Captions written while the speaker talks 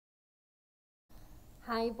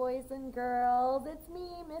Hi boys and girls, it's me,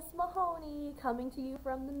 Miss Mahoney, coming to you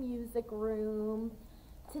from the music room.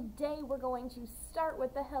 Today we're going to start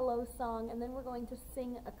with the hello song and then we're going to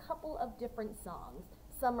sing a couple of different songs.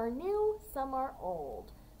 Some are new, some are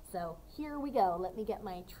old. So here we go. Let me get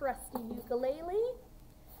my trusty ukulele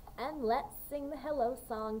and let's sing the hello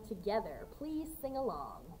song together. Please sing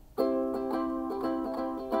along.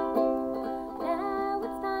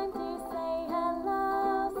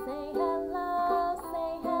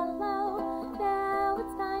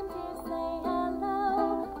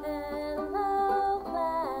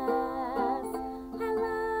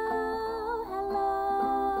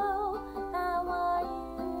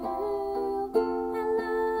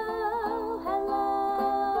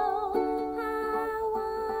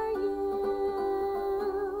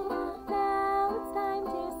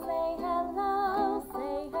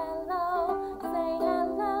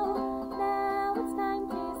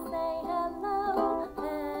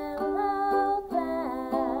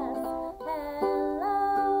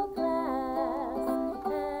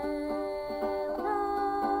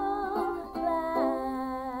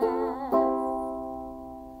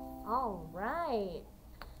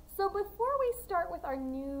 So before we start with our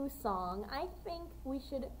new song, I think we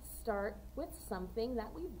should start with something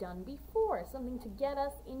that we've done before, something to get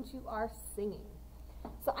us into our singing.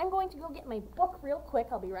 So I'm going to go get my book real quick.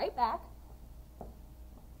 I'll be right back.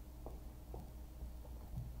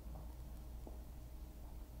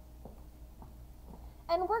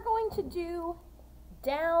 And we're going to do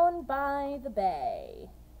Down by the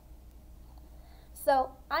Bay.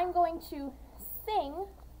 So I'm going to sing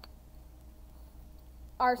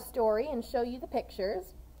our story and show you the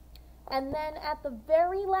pictures, and then at the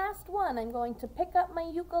very last one I'm going to pick up my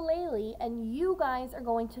ukulele and you guys are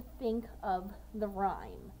going to think of the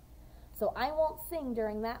rhyme. So I won't sing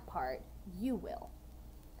during that part, you will.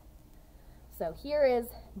 So here is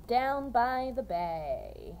Down by the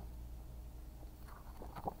Bay,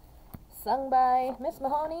 sung by Miss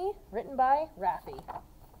Mahoney, written by Raffy.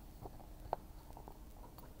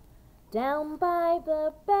 Down by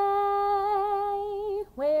the bay,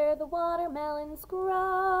 where the watermelons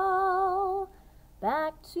grow,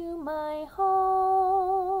 back to my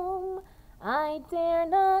home I dare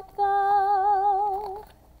not go.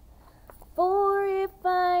 For if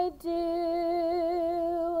I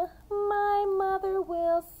do, my mother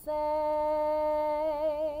will say,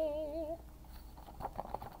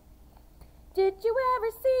 did you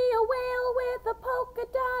ever see a whale with a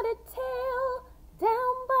polka-dotted tail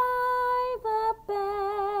down by the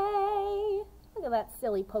bay? Look at that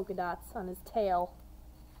silly polka dots on his tail.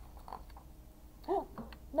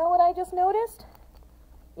 Know what I just noticed?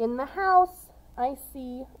 In the house, I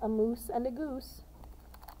see a moose and a goose.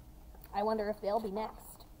 I wonder if they'll be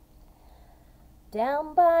next.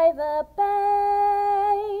 Down by the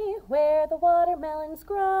bay, where the watermelons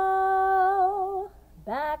grow,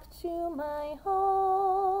 back to my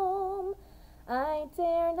home I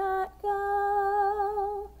dare not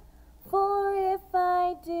go. For if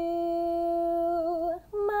I do,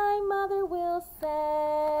 my mother will say.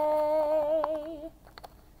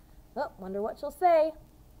 Oh, wonder what she'll say.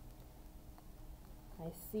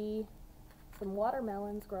 I see some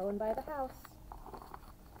watermelons growing by the house.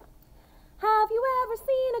 Have you ever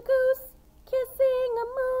seen a goose kissing a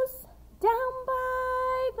moose down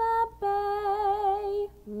by the bay?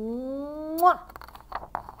 Mwah!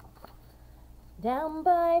 Down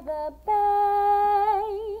by the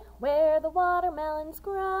bay, where the watermelons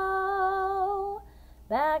grow,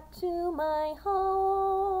 back to my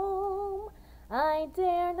home I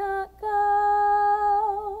dare not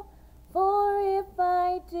go. For if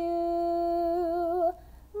I do,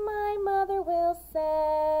 my mother will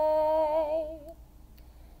say,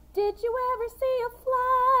 did you ever see a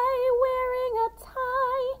fly wearing a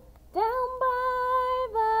tie down by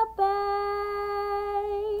the bay?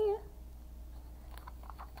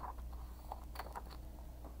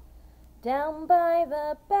 Down by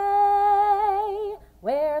the bay,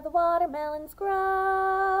 where the watermelons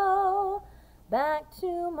grow, back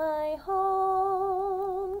to my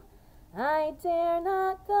home I dare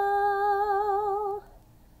not go.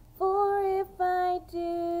 For if I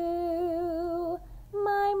do,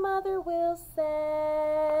 my mother will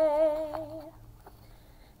say.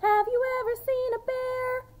 Have you ever seen a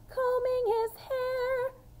bear combing his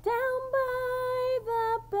hair down by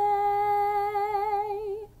the bay?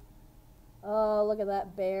 Oh, look at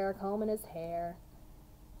that bear combing his hair.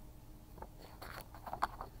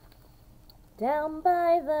 Down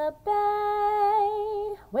by the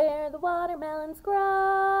bay, where the watermelons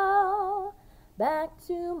grow, back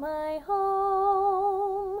to my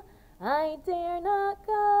home I dare not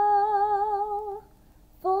go.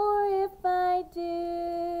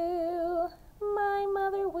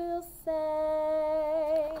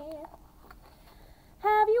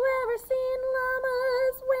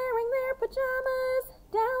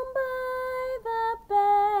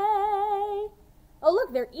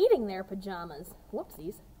 they're eating their pajamas.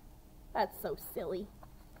 Whoopsies. That's so silly.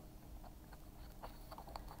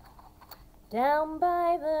 Down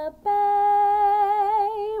by the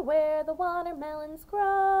bay, where the watermelons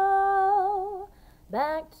grow,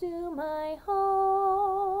 back to my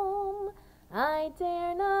home I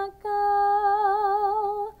dare not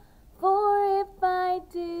go, for if I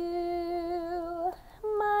do,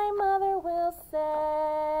 my mother will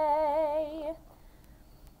say,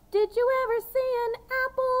 did you ever see an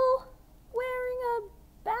apple wearing a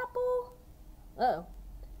bapple? Uh-oh.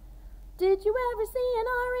 Did you ever see an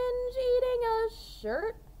orange eating a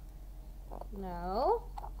shirt? No.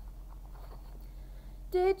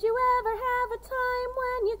 Did you ever have a time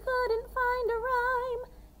when you couldn't find a rhyme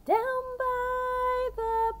down by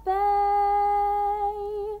the bay?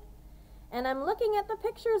 And I'm looking at the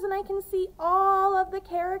pictures and I can see all of the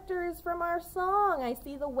characters from our song. I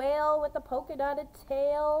see the whale with the polka dotted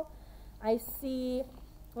tail. I see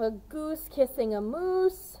a goose kissing a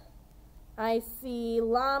moose. I see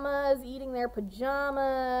llamas eating their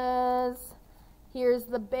pajamas. Here's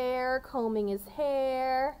the bear combing his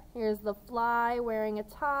hair. Here's the fly wearing a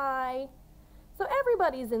tie. So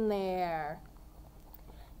everybody's in there.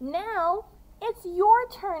 Now, it's your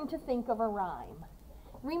turn to think of a rhyme.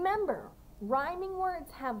 Remember, rhyming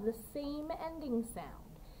words have the same ending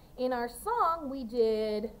sound. In our song, we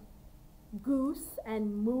did goose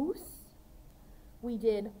and moose. We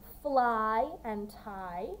did fly and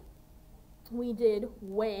tie. We did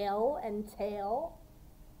whale and tail,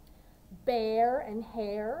 bear and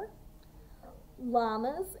hair,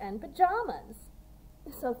 llamas and pajamas.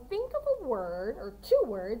 So think of a word or two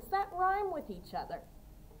words that rhyme with each other.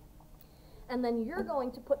 And then you're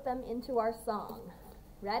going to put them into our song.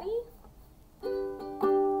 Ready? Down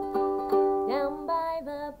by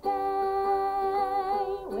the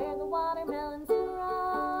bay, where the watermelons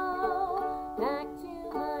grow, back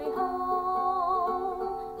to my home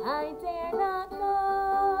I dare not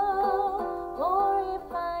go, for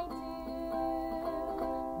if I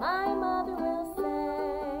do, my mother will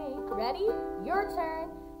say. Ready? Your turn.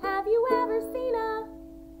 Have you ever seen a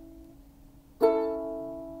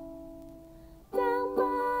down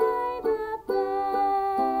by the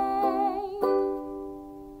bay?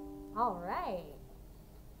 All right.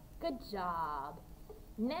 Good job.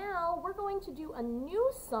 Now we're going to do a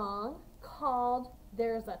new song called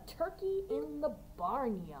There's a Turkey in the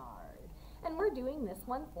Barnyard. And we're doing this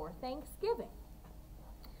one for Thanksgiving.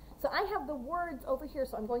 So I have the words over here,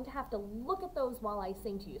 so I'm going to have to look at those while I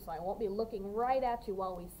sing to you. So I won't be looking right at you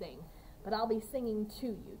while we sing, but I'll be singing to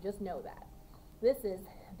you. Just know that. This is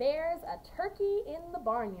There's a Turkey in the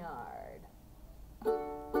Barnyard.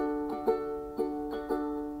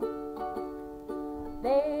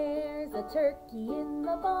 There's a turkey in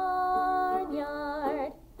the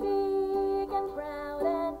barnyard, big and proud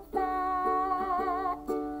and fat.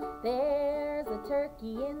 There's a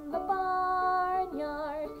turkey in the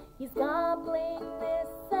barnyard, he's gobbling this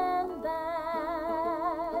and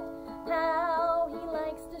that. How he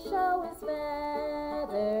likes to show his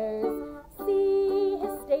feathers, see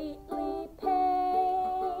his stately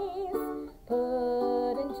pace.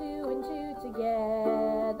 Putting two and two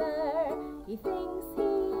together, he thinks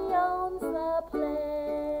he owns the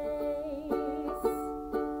place.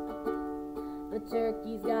 The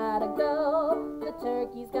turkey's gotta go, the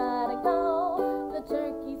turkey's gotta go, the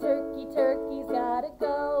turkey's gotta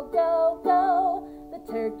go, go, go. The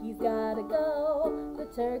turkey's gotta go, the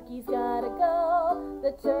turkey's gotta go,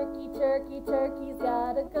 the turkey's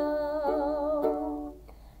gotta go.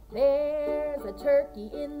 There's a turkey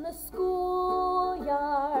in the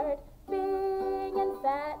schoolyard, big and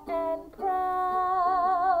fat and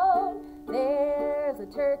proud. There's a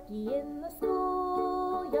turkey in the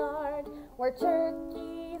schoolyard where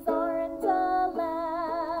turkeys aren't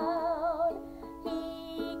allowed.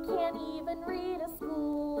 He can't even read a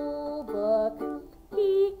school book.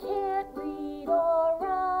 He can't read or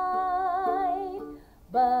write,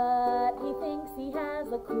 but he thinks he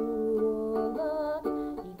has a cool look.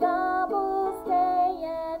 He gobbles day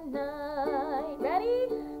and night. Ready?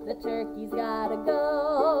 The turkey's gotta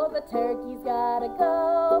go, the turkey's gotta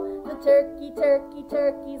go, the turkey's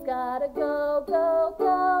gotta go, go,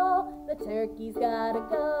 go. The turkey's gotta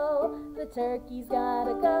go, the turkey's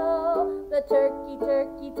gotta go, the turkey's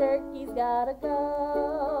gotta go.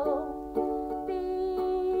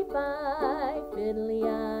 Fee-fi,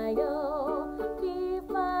 fiddly-I-O,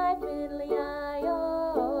 fee-fi, fiddly-I-O,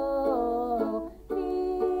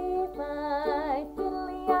 fee-fi,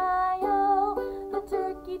 fiddly-I-O. The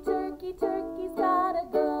turkey's gotta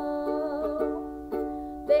go.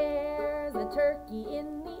 There's a turkey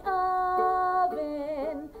in the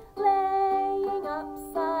oven, laying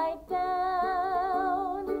upside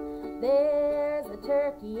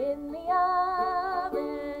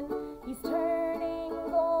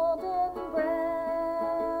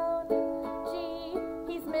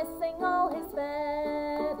missing all his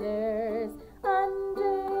feathers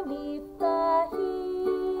underneath the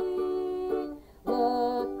heat.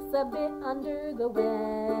 Looks a bit under the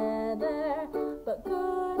weather, but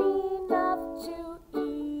good enough to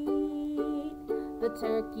eat. The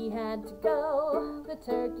turkey had to go, the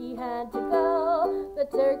turkey had to go, the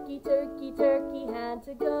turkey, turkey, turkey had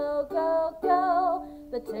to go, go, go.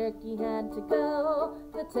 The turkey had to go,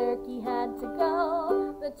 the turkey had to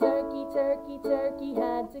go, the turkey, turkey, turkey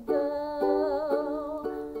had to go.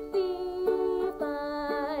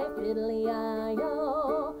 Fee-fi,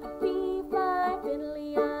 fiddly-I-o, fee-fi,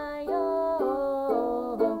 fiddly-I-o,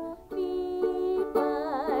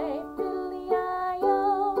 fee-fi, fiddly-I-o,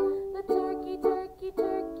 the turkey, turkey,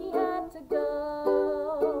 turkey had to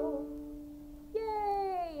go.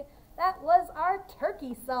 Yay! That was our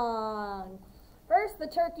turkey song. First, the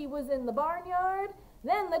turkey was in the barnyard,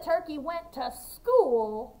 then the turkey went to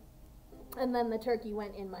school, and then the turkey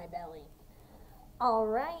went in my belly. All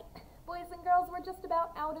right, boys and girls, we're just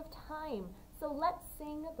about out of time, so let's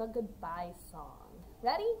sing the goodbye song.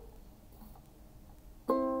 Ready?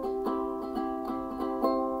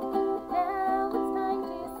 Now it's time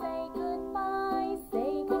to say goodbye,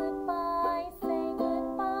 say goodbye, say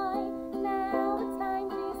goodbye. Now it's time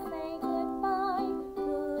to say goodbye,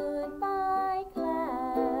 goodbye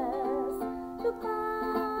class.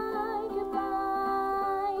 Goodbye,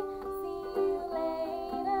 goodbye, see you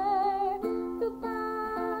later.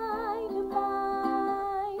 Goodbye,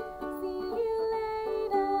 goodbye, see you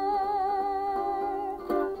later.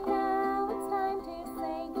 Now it's time to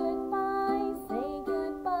say goodbye, say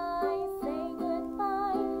goodbye, say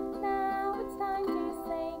goodbye. Now it's time to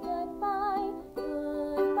say goodbye,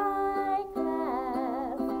 goodbye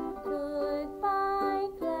class, goodbye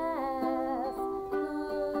class,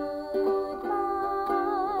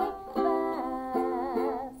 goodbye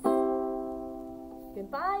class.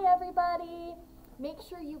 Goodbye, everybody. Make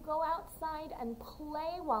sure you go outside and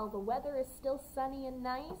play while the weather is still sunny and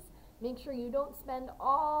nice. Make sure you don't spend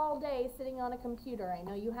all day sitting on a computer. I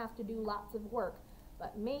know you have to do lots of work,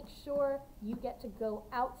 but make sure you get to go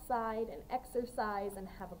outside and exercise and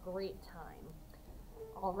have a great time.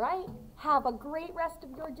 All right, have a great rest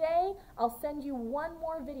of your day. I'll send you one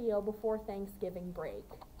more video before Thanksgiving break.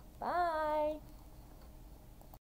 Bye.